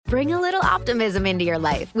Bring a little optimism into your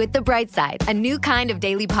life with The Bright Side, a new kind of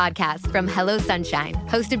daily podcast from Hello Sunshine,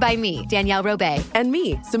 hosted by me, Danielle Robay. And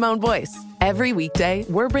me, Simone Boyce. Every weekday,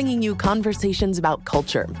 we're bringing you conversations about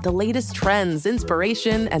culture, the latest trends,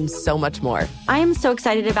 inspiration, and so much more. I am so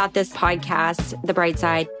excited about this podcast, The Bright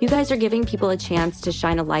Side. You guys are giving people a chance to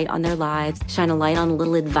shine a light on their lives, shine a light on a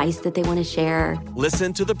little advice that they want to share.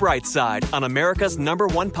 Listen to The Bright Side on America's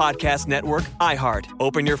 #1 podcast network, iHeart.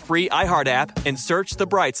 Open your free iHeart app and search The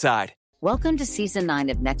Bright Side. Welcome to Season 9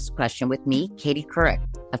 of Next Question with me, Katie Couric.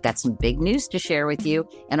 I've got some big news to share with you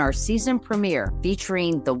in our season premiere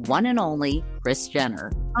featuring the one and only Kris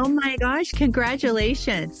Jenner. Oh my gosh,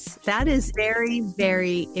 congratulations. That is very,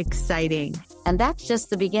 very exciting. And that's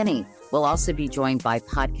just the beginning. We'll also be joined by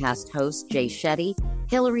podcast host Jay Shetty,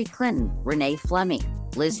 Hillary Clinton, Renee Fleming,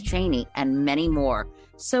 Liz Cheney, and many more.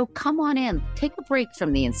 So come on in, take a break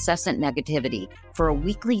from the incessant negativity for a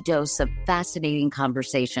weekly dose of fascinating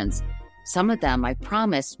conversations. Some of them, I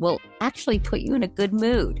promise, will actually put you in a good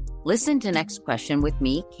mood. Listen to Next Question with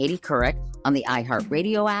me, Katie Couric, on the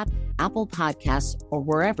iHeartRadio app, Apple Podcasts, or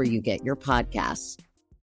wherever you get your podcasts.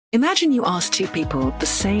 Imagine you ask two people the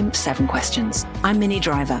same 7 questions. I'm Minnie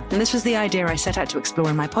Driver, and this was the idea I set out to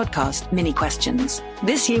explore in my podcast, Minnie Questions.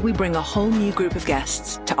 This year, we bring a whole new group of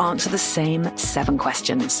guests to answer the same 7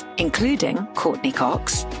 questions, including Courtney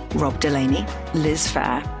Cox, Rob Delaney, Liz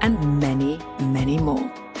Phair, and many, many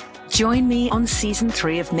more. Join me on Season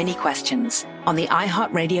 3 of Minnie Questions on the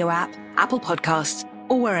iHeartRadio app, Apple Podcasts,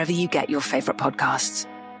 or wherever you get your favorite podcasts.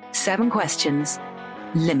 7 questions,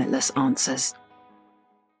 limitless answers.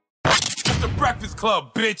 The Breakfast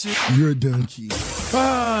Club, bitches. You're a donkey.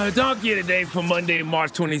 Donkey today for Monday,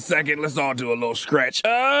 March 22nd. Let's all do a little stretch.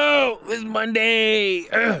 Oh, it's Monday.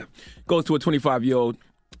 Goes to a 25-year-old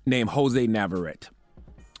named Jose Navarrete.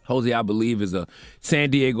 Jose, I believe, is a San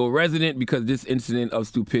Diego resident because this incident of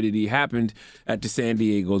stupidity happened at the San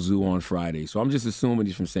Diego Zoo on Friday. So I'm just assuming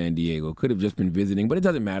he's from San Diego. Could have just been visiting, but it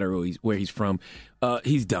doesn't matter where he's from.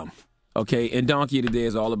 He's dumb. Okay, and Donkey today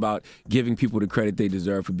is all about giving people the credit they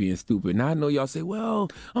deserve for being stupid. Now, I know y'all say, well,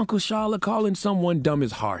 Uncle Charlotte, calling someone dumb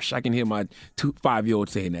is harsh. I can hear my 5-year-old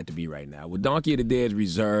saying that to me right now. Well, Donkey today is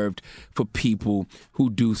reserved for people who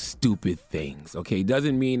do stupid things, okay?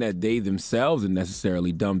 Doesn't mean that they themselves are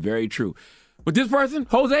necessarily dumb. Very true. But this person,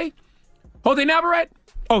 Jose Navarrete,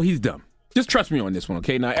 oh, he's dumb. Just trust me on this one,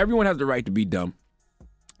 okay? Now, everyone has the right to be dumb.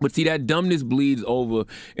 But see, that dumbness bleeds over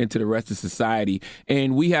into the rest of society,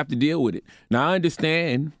 and we have to deal with it. Now, I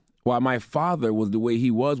understand why my father was the way he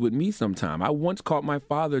was with me sometime. I once caught my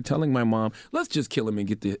father telling my mom, let's just kill him and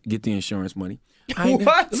get the insurance money.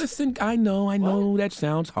 What? Listen, I know that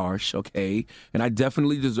sounds harsh, okay? And I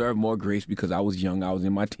definitely deserve more grace because I was young, I was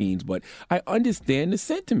in my teens, but I understand the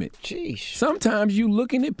sentiment. Jeez. Sometimes you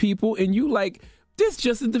looking at people and you like, this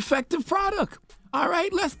just a defective product. All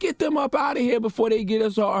right, let's get them up out of here before they get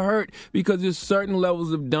us all hurt because there's certain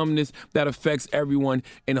levels of dumbness that affects everyone,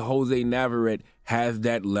 and Jose Navarrete has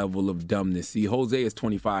that level of dumbness. See, Jose is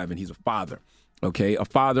 25, and he's a father, okay? A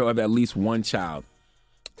father of at least one child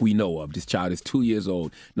we know of. This child is 2 years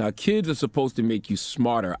old. Now, kids are supposed to make you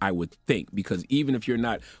smarter, I would think, because even if you're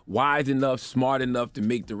not wise enough, smart enough to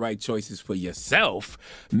make the right choices for yourself,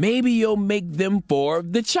 maybe you'll make them for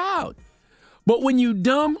the child. But when you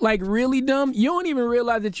dumb, like really dumb, you don't even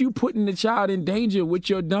realize that you putting the child in danger with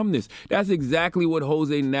your dumbness. That's exactly what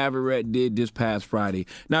Jose Navarrete did this past Friday.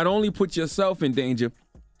 Not only put yourself in danger,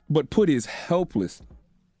 but put his helpless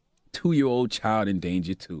 2-year-old child in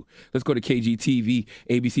danger too. Let's go to KGTV,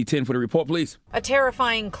 ABC 10 for the report, please. A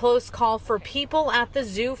terrifying close call for people at the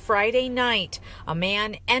zoo Friday night. A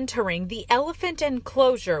man entering the elephant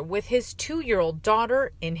enclosure with his 2-year-old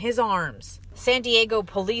daughter in his arms. San Diego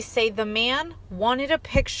police say the man wanted a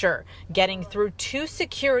picture, getting through 2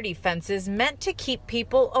 security fences meant to keep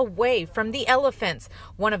people away from the elephants.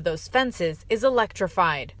 One of those fences is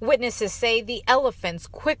electrified. Witnesses say the elephants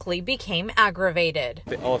quickly became aggravated.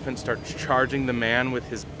 The elephant starts charging the man with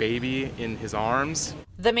his baby in his arms.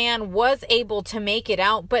 The man was able to make it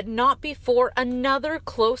out, but not before another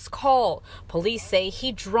close call. Police say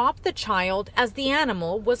he dropped the child as the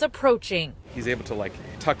animal was approaching. He's able to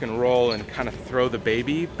tuck and roll and kind of throw the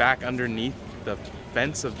baby back underneath the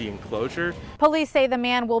fence of the enclosure. Police say the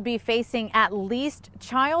man will be facing at least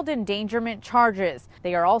child endangerment charges.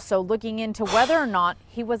 They are also looking into whether or not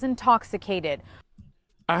he was intoxicated.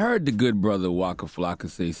 I heard the good brother Waka Flocka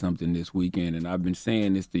say something this weekend, and I've been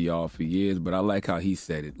saying this to y'all for years, but I like how he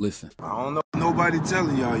said it. Listen. I don't know. Nobody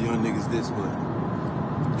telling y'all young niggas this,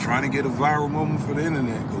 but trying to get a viral moment for the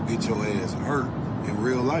internet, go get your ass hurt in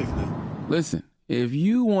real life now. Listen, if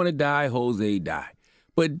you want to die, Jose, die.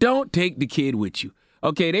 But don't take the kid with you.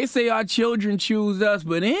 Okay, they say our children choose us,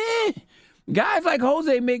 but guys like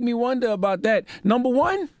Jose make me wonder about that. Number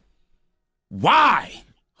one, why?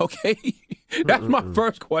 Okay, that's my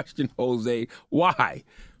first question, Jose. Why?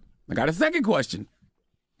 I got a second question.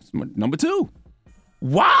 Number two,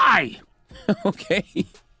 why? Okay.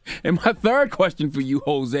 And my third question for you,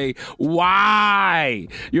 Jose, why?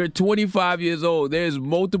 You're 25 years old. There's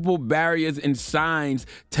multiple barriers and signs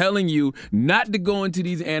telling you not to go into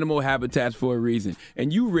these animal habitats for a reason.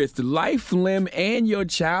 And you risked life, limb, and your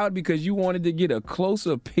child because you wanted to get a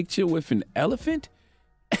closer picture with an elephant?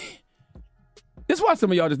 That's why some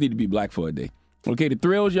of y'all just need to be black for a day. Okay, the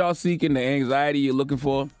thrills y'all seeking, the anxiety you're looking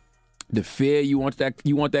for, the fear, you want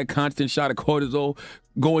that constant shot of cortisol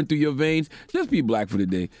going through your veins, just be black for the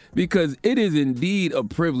day. Because it is indeed a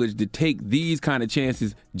privilege to take these kind of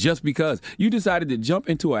chances just because you decided to jump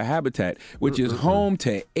into a habitat which is home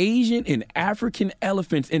to Asian and African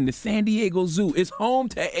elephants in the San Diego Zoo. It's home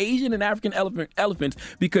to Asian and African elephants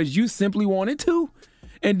because you simply wanted to.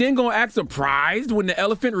 And then gonna act surprised when the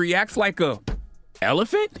elephant reacts like a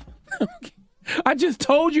elephant? I just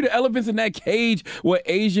told you the elephants in that cage were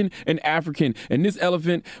Asian and African, and this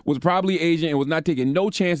elephant was probably Asian and was not taking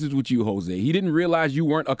no chances with you, Jose. He didn't realize you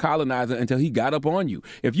weren't a colonizer until he got up on you.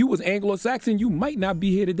 If you was Anglo-Saxon, you might not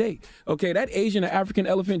be here today. Okay, that Asian or African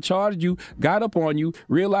elephant charged you, got up on you,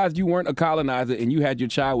 realized you weren't a colonizer, and you had your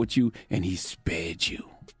child with you, and he spared you.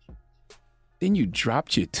 Then you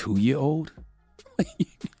dropped your 2-year-old?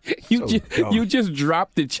 You just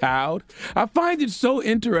dropped the child? I find it so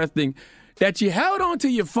interesting that you held on to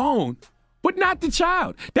your phone, but not the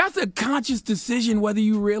child. That's a conscious decision, whether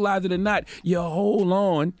you realize it or not. You hold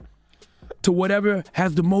on to whatever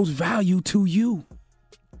has the most value to you.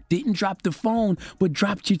 Didn't drop the phone, but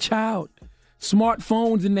dropped your child.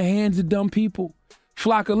 Smartphones in the hands of dumb people.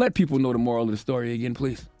 Flocka, let people know the moral of the story again,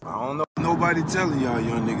 please. I don't know. Nobody telling y'all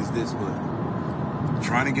young niggas this, but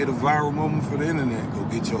trying to get a viral moment for the internet, go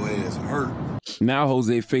get your ass hurt. Now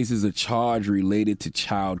Jose faces a charge related to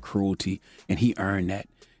child cruelty, and he earned that,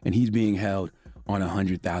 and he's being held on a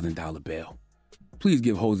 $100,000 bail. Please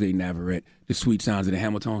give Jose Navarrete the sweet sounds of the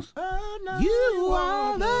Hamiltons. You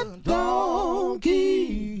are the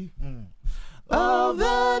donkey of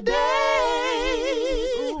the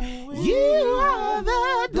day. You are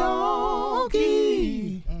the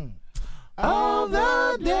donkey of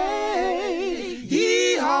the day.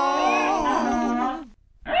 Yee-haw.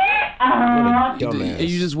 And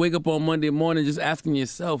you just wake up on Monday morning just asking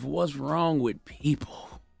yourself, what's wrong with people?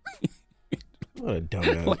 What a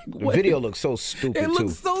dumbass. The video looks so stupid, It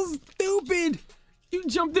looks so stupid. You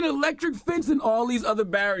jumped an electric fence and all these other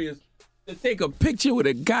barriers to take a picture with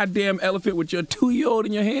a goddamn elephant with your 2-year-old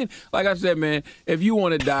in your hand. Like I said, man, if you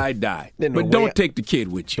want to die, die. But don't take the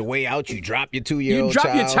kid with you. The way out, you drop your 2-year-old You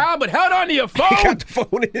drop your child, but held on to your phone. He got the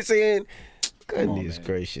phone in his hand. Goodness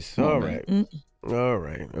gracious. All right. All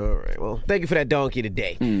right. Well, thank you for that donkey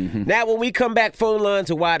today. Now, when we come back, phone lines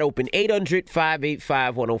are wide open.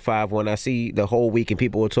 800-585-1051. I see the whole week and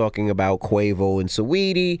people were talking about Quavo and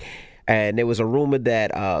Saweetie. And there was a rumor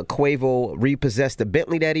that Quavo repossessed the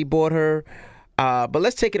Bentley that he bought her. But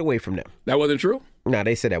let's take it away from them. That wasn't true? No,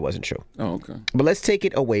 they said that wasn't true. Oh, okay. But let's take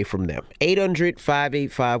it away from them.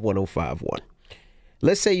 800-585-1051.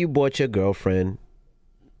 Let's say you bought your girlfriend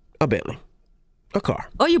a Bentley. A car.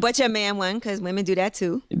 Or you bought your man one, because women do that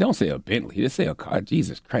too. Don't say a Bentley. Just say a car.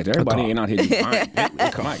 Jesus Christ. Everybody ain't out here just buying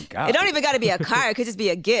Bentleys. My God. It don't even got to be a car. It could just be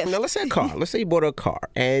a gift. Now, let's say a car. Let's say you bought her a car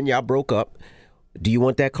and y'all broke up. Do you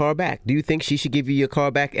want that car back? Do you think she should give you your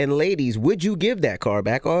car back? And ladies, would you give that car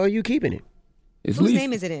back or are you keeping it? Whose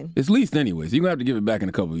name is it in? It's leased anyways. You're going to have to give it back in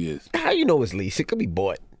a couple of years. How you know it's leased? It could be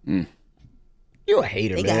bought. You're a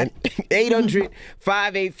hater, man.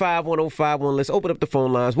 800-585-1051. Let's open up the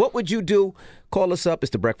phone lines. What would you do? Call us up. It's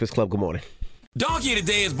The Breakfast Club. Good morning. Donkey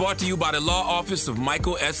Today is brought to you by the law office of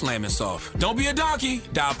Michael S. Lamonsoff. Don't be a donkey.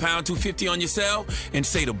 Dial pound 250 on your cell and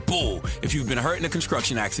say the bull if you've been hurt in a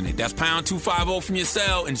construction accident. That's pound 250 from your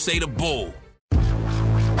cell and say the bull.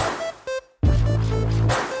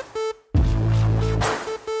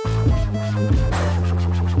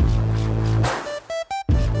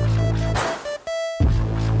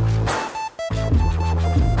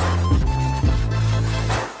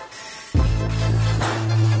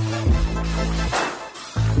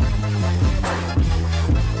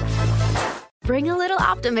 Bring a little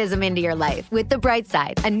optimism into your life with The Bright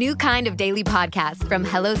Side, a new kind of daily podcast from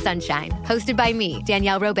Hello Sunshine, hosted by me,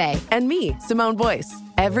 Danielle Robay. And me, Simone Boyce.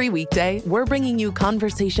 Every weekday, we're bringing you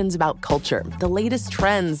conversations about culture, the latest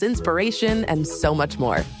trends, inspiration, and so much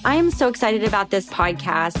more. I am so excited about this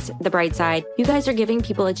podcast, The Bright Side. You guys are giving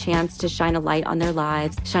people a chance to shine a light on their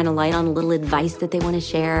lives, shine a light on a little advice that they want to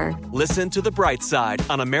share. Listen to The Bright Side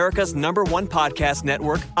on America's #1 podcast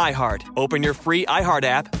network, iHeart. Open your free iHeart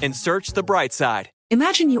app and search The Bright Side.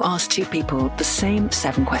 Imagine you ask two people the same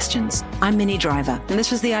 7 questions. I'm Minnie Driver, and this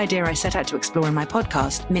was the idea I set out to explore in my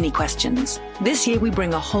podcast, Mini Questions. This year, we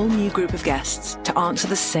bring a whole new group of guests to answer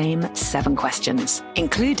the same 7 questions,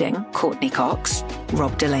 including Courtney Cox,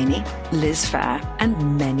 Rob Delaney, Liz Phair,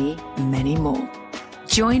 and many, many more.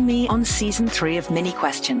 Join me on Season 3 of Mini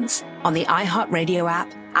Questions on the iHeartRadio app,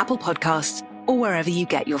 Apple Podcasts, or wherever you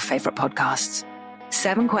get your favorite podcasts.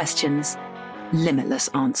 7 questions, limitless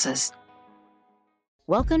answers.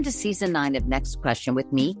 Welcome to Season 9 of Next Question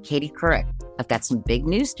with me, Katie Couric. I've got some big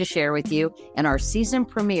news to share with you in our season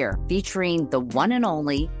premiere featuring the one and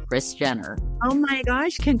only Kris Jenner. Oh my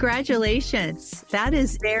gosh, congratulations. That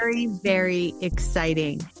is very, very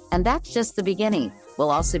exciting. And that's just the beginning.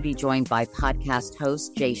 We'll also be joined by podcast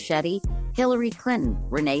host Jay Shetty, Hillary Clinton,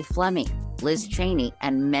 Renee Fleming, Liz Cheney,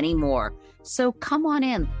 and many more. So come on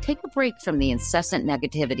in, take a break from the incessant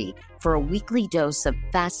negativity for a weekly dose of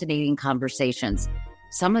fascinating conversations.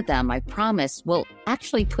 Some of them, I promise, will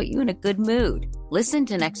actually put you in a good mood. Listen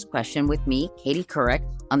to Next Question with me, Katie Couric,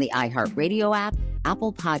 on the iHeartRadio app,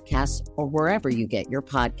 Apple Podcasts, or wherever you get your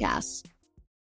podcasts.